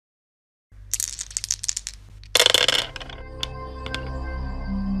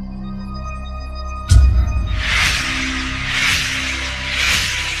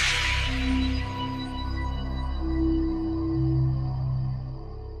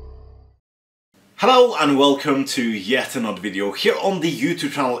Hello and welcome to yet another video here on the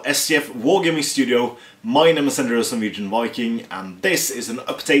YouTube channel STF Wargaming Studio. My name is Andreas Norwegian Viking and this is an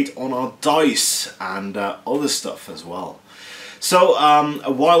update on our dice and other stuff as well. So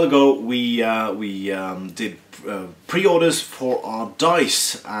a while ago we did pre-orders for our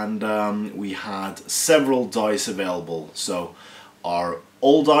dice and we had several dice available. So our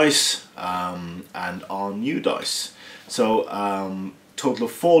old dice and our new dice. So total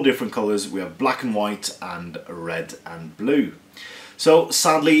of 4 different colours. We have black and white and red and blue. So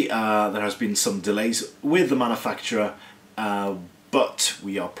sadly there has been some delays with the manufacturer, but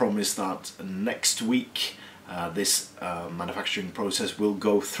we are promised that next week this manufacturing process will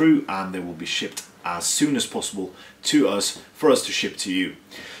go through and they will be shipped as soon as possible to us for us to ship to you.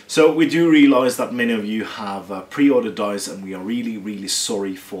 So we do realise that many of you have pre-ordered dice and we are really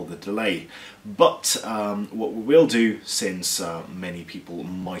sorry for the delay. But what we will do, since many people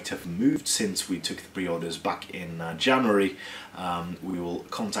might have moved since we took the pre-orders back in January, we will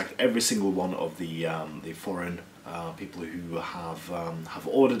contact every single one of the foreign people who have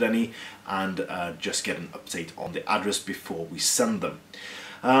ordered any and just get an update on the address before we send them.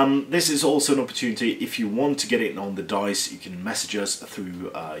 This is also an opportunity. If you want to get it on the dice, you can message us through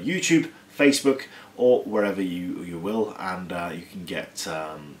YouTube, Facebook, or wherever you will, and you can get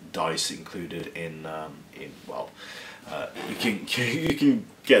dice included in you can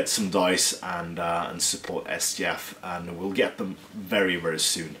get some dice and support STF, and we'll get them very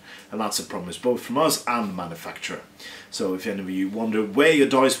soon, and that's a promise both from us and the manufacturer. So if any of you wonder where your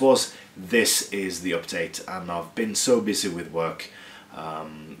dice was, this is the update, and I've been so busy with work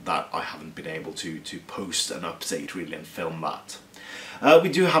that I haven't been able to post an update really and film that. We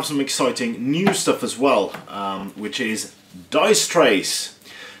do have some exciting new stuff as well, which is dice trays.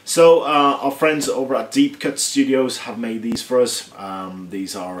 So our friends over at Deep Cut Studios have made these for us.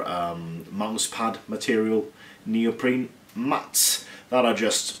 These are mouse pad material neoprene mats that are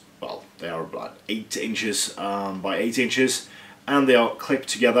just, well, they are about 8 inches by 8 inches, and they are clipped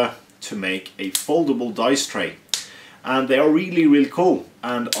together to make a foldable dice tray. And they are really cool,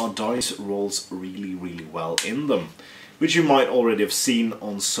 and our dice rolls really well in them, which you might already have seen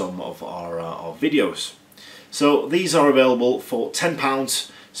on some of our videos. So these are available for £10.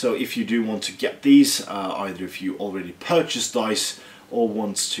 So if you do want to get these, either if you already purchased dice or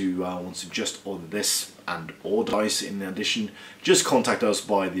want to just order this and or dice in addition, just contact us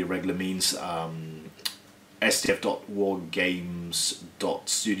by the regular means,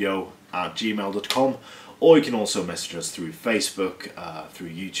 stf.wargames.studio@gmail.com, or you can also message us through Facebook, through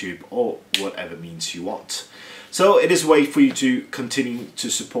YouTube, or whatever means you want. So it is a way for you to continue to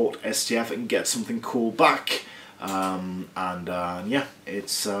support STF and get something cool back, yeah,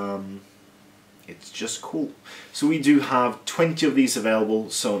 it's just cool. So we do have 20 of these available,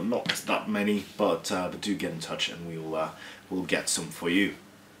 so not that many, but do get in touch and we'll get some for you.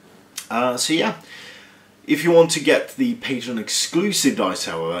 So yeah. If you want to get the Patreon exclusive dice,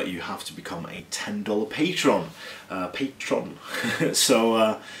 however, you have to become a $10 patron.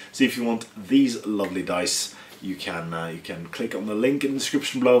 So if you want these lovely dice, you can click on the link in the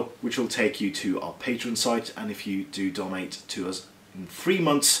description below, which will take you to our Patreon site. And if you do donate to us in 3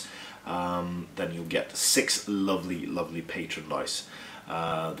 months, then you'll get 6 lovely Patreon dice.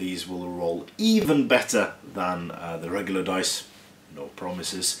 These will roll even better than the regular dice. No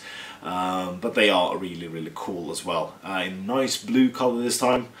promises, but they are really cool as well, in nice blue color this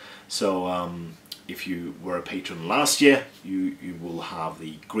time. So if you were a patron last year, you will have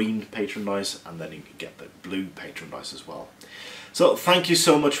the green patron dice, and then you can get the blue patron dice as well. So thank you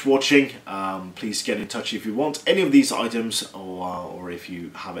so much for watching. Please get in touch if you want any of these items, or if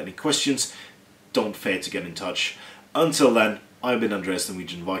you have any questions, don't fear to get in touch. Until then, I've been Andreas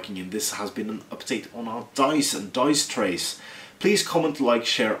Norwegian Viking, and this has been an update on our dice and dice trays. Please comment, like,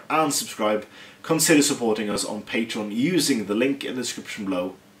 share and subscribe. Consider supporting us on Patreon using the link in the description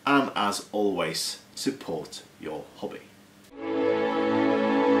below. And as always, support your hobby.